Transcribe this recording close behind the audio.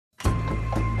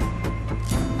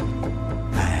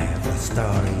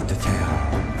story to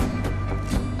tell.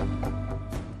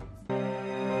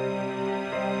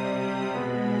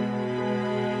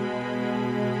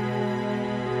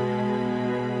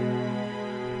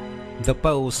 The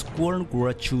post-World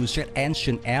War II jet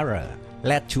engine era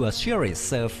led to a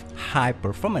series of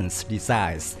high-performance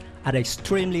designs at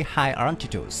extremely high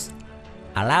altitudes,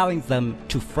 allowing them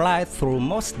to fly through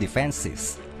most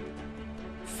defenses.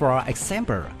 For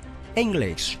example,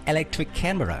 English electric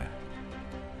Canberra.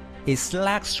 Its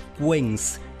large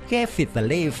wings gave it the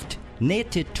lift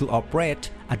needed to operate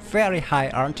at very high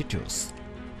altitudes,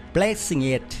 placing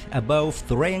it above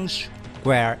the range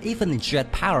where even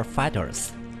jet-powered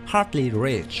fighters hardly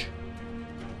reach.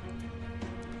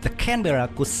 The Canberra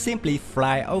could simply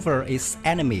fly over its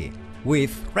enemy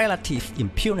with relative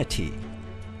impunity,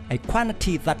 a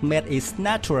quality that made it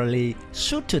naturally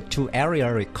suited to aerial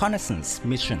reconnaissance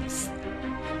missions.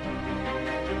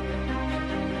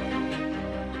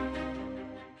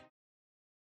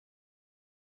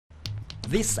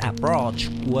 This approach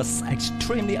was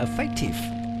extremely effective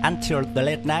until the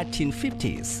late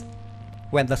 1950s,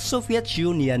 when the Soviet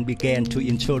Union began to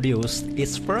introduce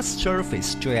its first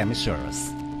surface-to-air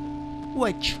missiles,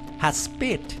 which had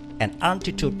speed and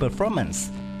altitude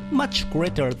performance much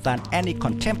greater than any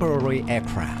contemporary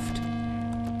aircraft.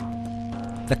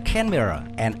 The Canberra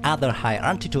and other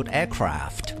high-altitude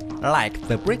aircraft, like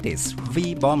the British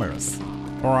V bombers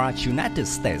or United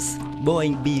States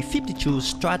Boeing B-52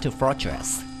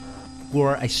 Stratojets,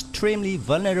 were extremely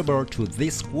vulnerable to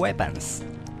these weapons.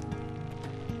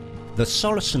 The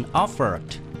solution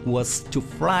offered was to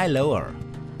fly lower.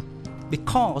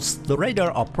 Because the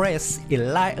radar operates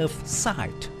in line of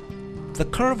sight, the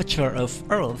curvature of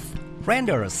Earth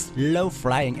renders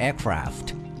low-flying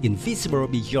aircraft invisible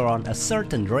beyond a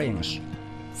certain range,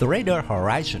 the radar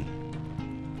horizon.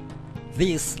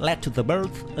 This led to the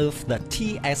birth of the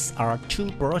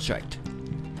TSR-2 project,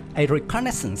 a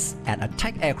reconnaissance and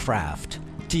attack aircraft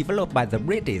developed by the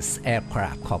British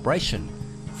Aircraft Corporation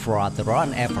for the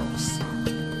Royal Air Force.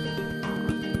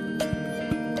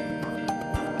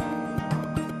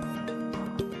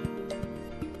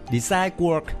 Design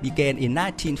work began in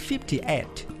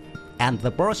 1958, and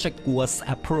the project was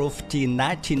approved in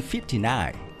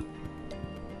 1959.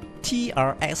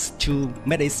 TRS-2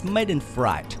 made its maiden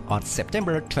flight on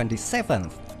September 27,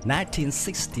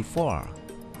 1964.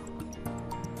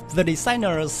 The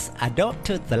designers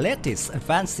adopted the latest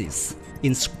advances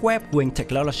in swept-wing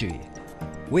technology,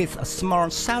 with a small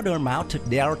shoulder-mounted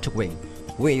delta wing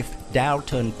with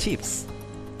downturn tips,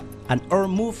 an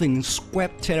all-moving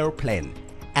swept tailplane,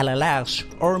 and a large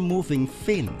all-moving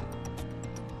fin.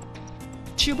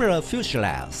 Tubular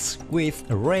fuselage with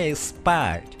a raised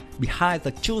spine behind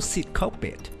the two-seat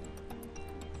cockpit.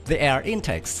 The air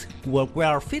intakes were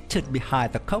well fitted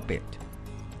behind the cockpit.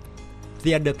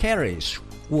 The undercarriage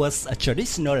was a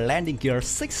traditional landing gear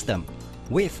system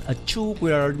with a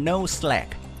two-wheel nose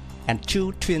leg and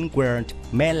two twin-wheeled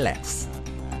main legs.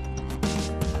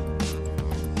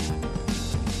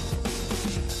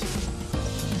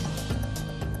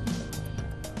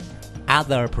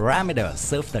 Other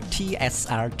parameters of the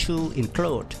TSR-2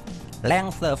 include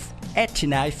length of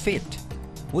 89 feet,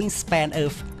 wingspan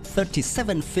of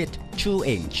 37 feet 2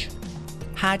 inch,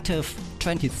 height of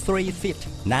 23 feet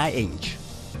 9 inch,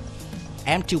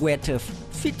 empty weight of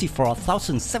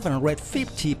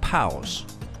 54,750 pounds.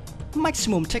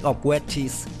 Maximum takeoff weight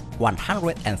is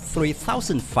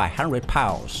 103,500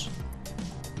 pounds.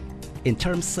 In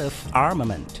terms of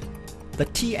armament, the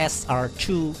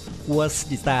TSR-2 was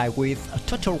designed with a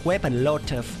total weapon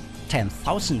load of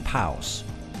 10,000 pounds,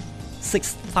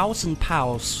 6,000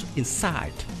 pounds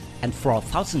inside and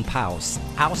 4,000 pounds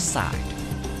outside.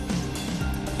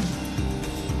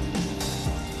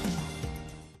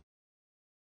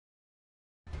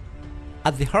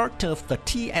 At the heart of the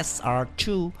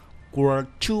TSR-2 were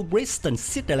two Bristol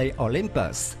Siddeley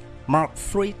Olympus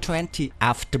Mk.320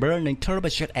 afterburning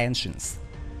turbojet engines,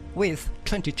 with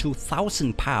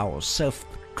 22,000 pounds of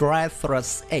dry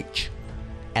thrust each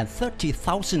and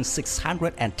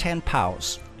 30,610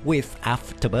 pounds with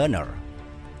afterburner.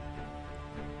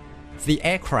 The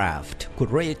aircraft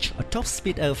could reach a top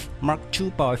speed of Mach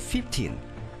 2.15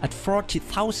 at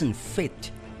 40,000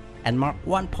 feet and Mach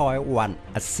 1.1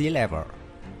 at sea level,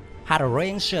 had a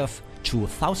range of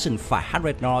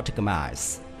 2,500 nautical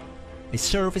miles, a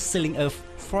surface ceiling of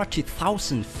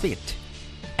 40,000 feet,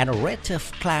 and a rate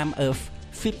of climb of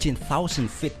 15,000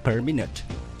 feet per minute.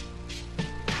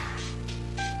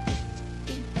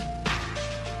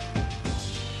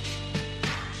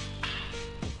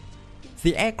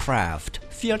 The aircraft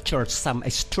featured some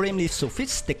extremely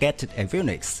sophisticated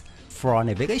avionics for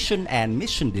navigation and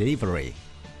mission delivery,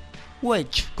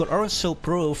 which could also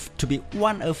prove to be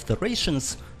one of the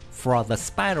reasons for the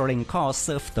spiraling cost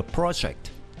of the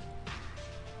project.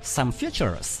 Some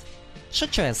features,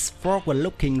 such as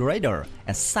forward-looking radar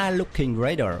and side-looking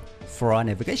radar for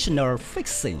navigational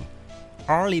fixing,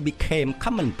 only became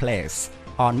commonplace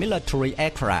on military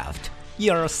aircraft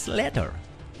years later.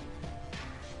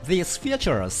 These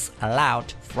features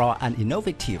allowed for an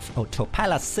innovative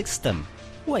autopilot system,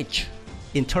 which,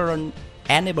 in turn,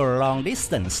 enabled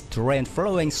long-distance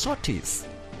terrain-following sorties,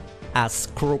 as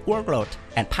crew workload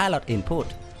and pilot input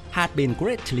had been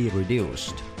greatly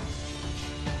reduced.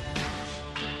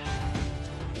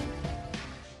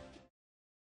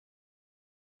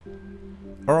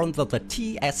 Although the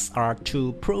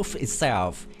TSR-2 proved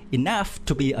itself enough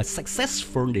to be a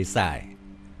successful design,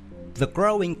 the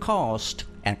growing cost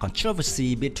and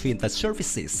controversy between the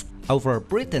services over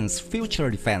Britain's future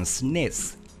defense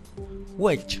needs,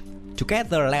 which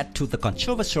together led to the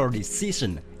controversial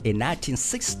decision in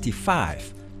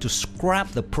 1965 to scrap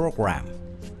the program.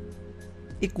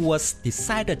 It was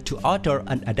decided to order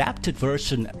an adapted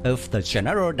version of the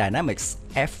General Dynamics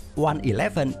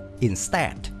F-111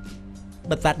 instead,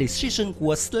 but that decision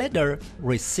was later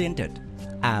rescinded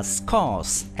as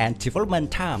costs and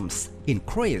development times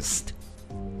increased.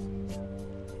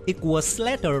 It was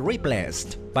later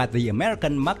replaced by the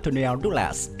American McDonnell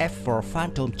Douglas F-4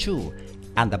 Phantom II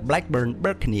and the Blackburn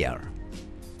Buccaneer.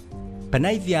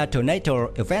 Panavia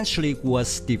Tornado eventually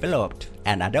was developed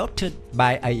and adopted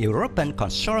by a European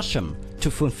consortium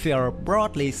to fulfill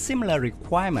broadly similar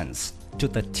requirements to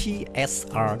the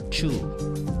TSR-2.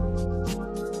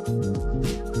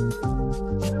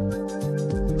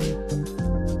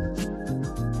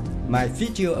 My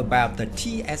video about the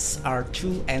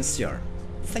TSR-2 answer.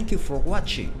 Thank you for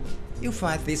watching. If you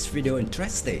find this video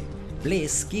interesting,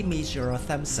 please give me your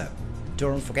thumbs up.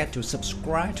 Don't forget to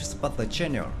subscribe to support the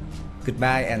channel.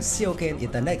 Goodbye and see you again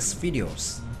in the next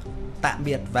videos. Tạm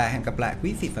biệt và hẹn gặp lại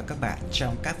quý vị và các bạn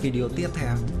trong các video tiếp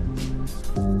theo.